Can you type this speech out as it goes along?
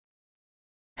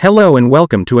Hello and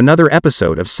welcome to another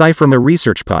episode of Cyfirma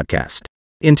Research Podcast.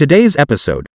 In today's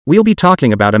episode, we'll be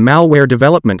talking about a malware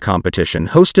development competition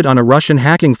hosted on a Russian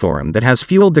hacking forum that has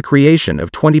fueled the creation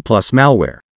of 20-plus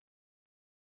malware.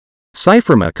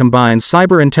 Cyfirma combines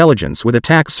cyber intelligence with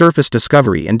attack surface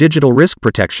discovery and digital risk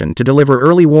protection to deliver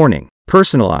early warning,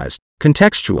 personalized,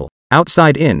 contextual,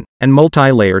 outside-in, and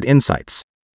multi-layered insights.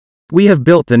 We have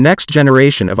built the next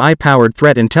generation of AI-powered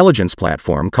threat intelligence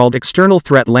platform called External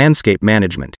Threat Landscape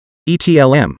Management,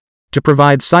 ETLM, to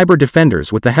provide cyber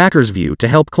defenders with the hacker's view to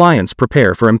help clients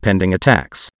prepare for impending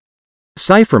attacks.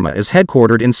 Cyfirma is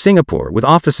headquartered in Singapore with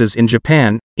offices in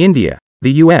Japan, India,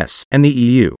 the US, and the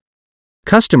EU.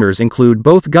 Customers include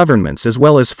both governments as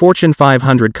well as Fortune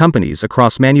 500 companies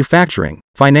across manufacturing,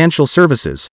 financial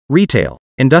services, retail,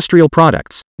 industrial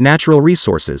products, natural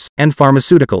resources, and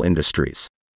pharmaceutical industries.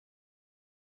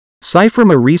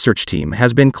 Cyfirma research team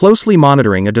has been closely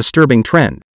monitoring a disturbing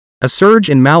trend, a surge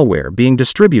in malware being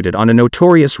distributed on a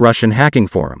notorious Russian hacking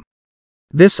forum.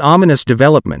 This ominous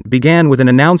development began with an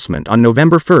announcement on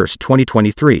November 1,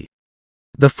 2023.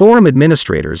 The forum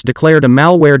administrators declared a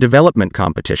malware development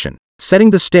competition,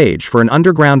 setting the stage for an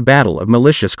underground battle of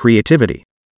malicious creativity.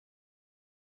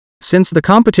 Since the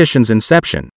competition's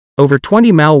inception, over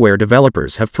 20 malware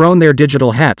developers have thrown their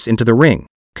digital hats into the ring,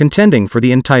 contending for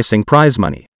the enticing prize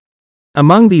money.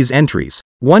 Among these entries,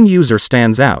 one user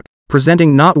stands out,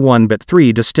 presenting not one but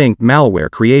three distinct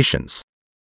malware creations.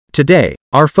 Today,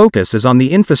 our focus is on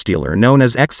the infostealer known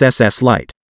as XSS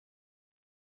Lite.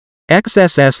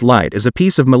 XSS Lite is a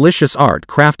piece of malicious art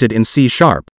crafted in C#,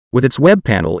 with its web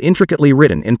panel intricately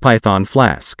written in Python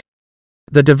Flask.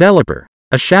 The developer,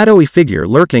 a shadowy figure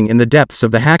lurking in the depths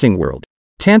of the hacking world,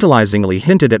 tantalizingly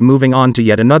hinted at moving on to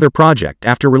yet another project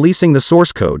after releasing the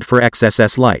source code for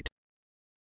XSS Lite.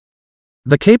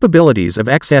 The capabilities of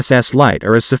XSS Lite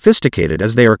are as sophisticated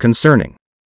as they are concerning.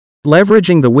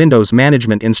 Leveraging the Windows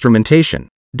Management Instrumentation,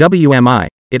 WMI,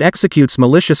 it executes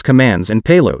malicious commands and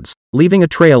payloads, leaving a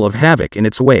trail of havoc in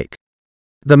its wake.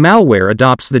 The malware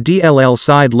adopts the DLL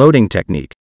side loading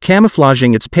technique,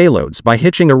 camouflaging its payloads by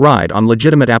hitching a ride on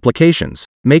legitimate applications,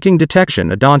 making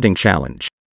detection a daunting challenge.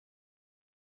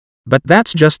 But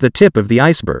that's just the tip of the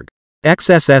iceberg.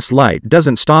 XSS Lite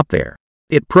doesn't stop there.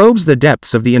 It probes the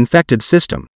depths of the infected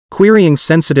system, querying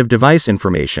sensitive device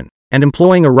information, and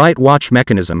employing a write-watch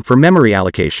mechanism for memory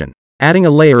allocation, adding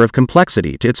a layer of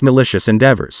complexity to its malicious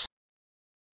endeavors.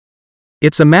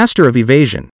 It's a master of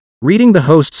evasion, reading the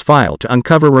host's file to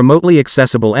uncover remotely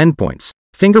accessible endpoints,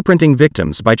 fingerprinting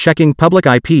victims by checking public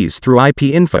IPs through IP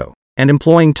info, and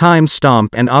employing time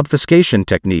stomp and obfuscation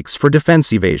techniques for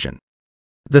defense evasion.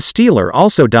 The stealer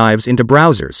also dives into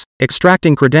browsers,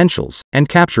 extracting credentials, and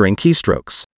capturing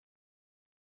keystrokes.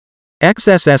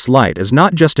 XSS Lite is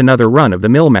not just another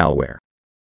run-of-the-mill malware.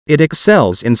 It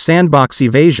excels in sandbox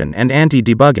evasion and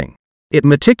anti-debugging. It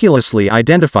meticulously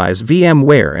identifies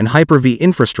VMware and Hyper-V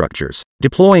infrastructures,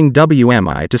 deploying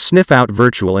WMI to sniff out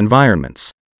virtual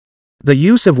environments. The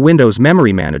use of Windows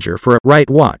Memory Manager for a write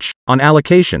watch on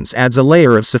allocations adds a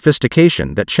layer of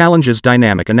sophistication that challenges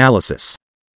dynamic analysis.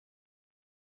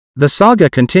 The saga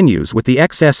continues with the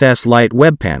XSS Lite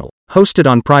web panel, hosted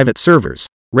on private servers,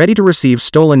 ready to receive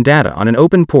stolen data on an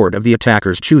open port of the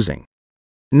attacker's choosing.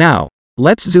 Now,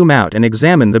 let's zoom out and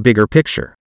examine the bigger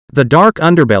picture. The dark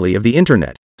underbelly of the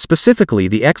internet, specifically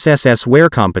the XSS-ware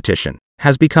competition,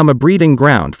 has become a breeding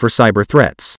ground for cyber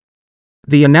threats.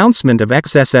 The announcement of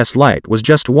XSS Lite was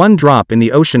just one drop in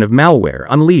the ocean of malware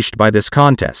unleashed by this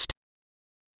contest.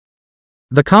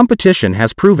 The competition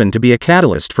has proven to be a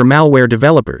catalyst for malware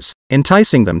developers,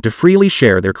 enticing them to freely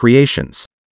share their creations.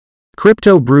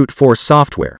 Crypto brute force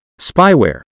software,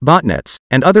 spyware, botnets,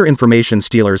 and other information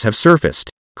stealers have surfaced,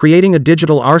 creating a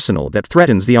digital arsenal that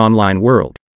threatens the online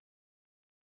world.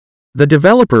 The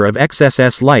developer of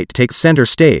XSS Lite takes center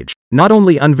stage, not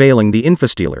only unveiling the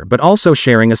infostealer but also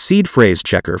sharing a seed phrase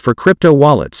checker for crypto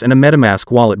wallets and a MetaMask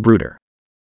wallet brooder.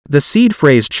 The seed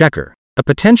phrase checker, a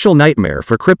potential nightmare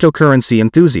for cryptocurrency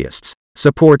enthusiasts,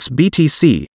 supports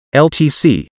BTC,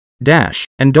 LTC, Dash,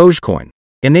 and Dogecoin,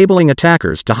 enabling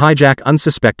attackers to hijack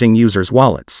unsuspecting users'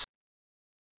 wallets.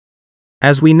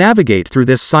 As we navigate through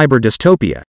this cyber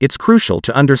dystopia, it's crucial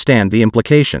to understand the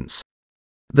implications.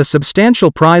 The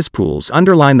substantial prize pools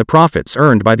underline the profits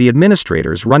earned by the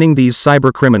administrators running these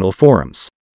cybercriminal forums.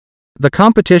 The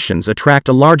competitions attract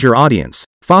a larger audience,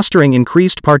 fostering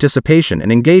increased participation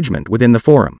and engagement within the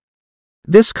forum.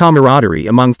 This camaraderie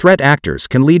among threat actors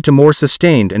can lead to more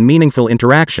sustained and meaningful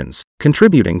interactions,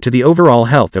 contributing to the overall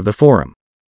health of the forum.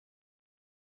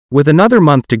 With another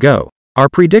month to go, our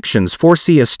predictions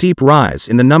foresee a steep rise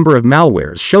in the number of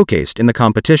malwares showcased in the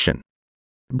competition.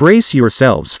 Brace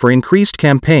yourselves for increased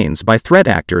campaigns by threat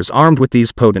actors armed with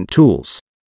these potent tools.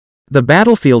 The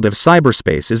battlefield of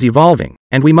cyberspace is evolving,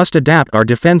 and we must adapt our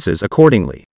defenses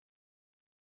accordingly.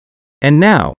 And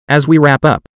now, as we wrap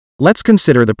up, let's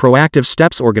consider the proactive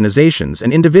steps organizations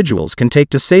and individuals can take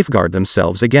to safeguard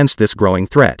themselves against this growing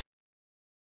threat.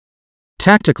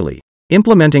 Tactically,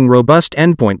 implementing robust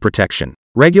endpoint protection,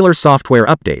 regular software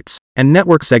updates, and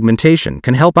network segmentation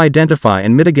can help identify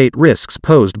and mitigate risks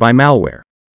posed by malware.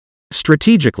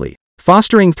 Strategically,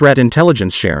 fostering threat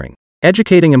intelligence sharing,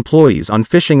 educating employees on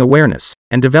phishing awareness,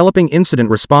 and developing incident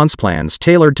response plans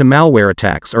tailored to malware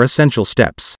attacks are essential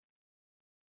steps.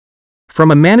 From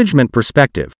a management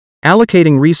perspective,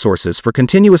 allocating resources for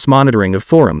continuous monitoring of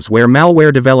forums where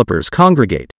malware developers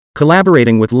congregate,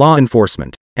 collaborating with law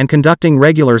enforcement, and conducting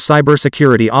regular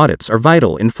cybersecurity audits are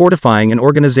vital in fortifying an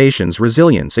organization's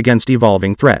resilience against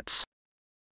evolving threats.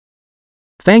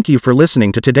 Thank you for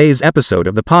listening to today's episode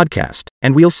of the podcast,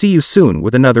 and we'll see you soon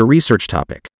with another research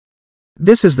topic.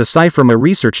 This is the Cyfirma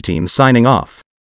research team signing off.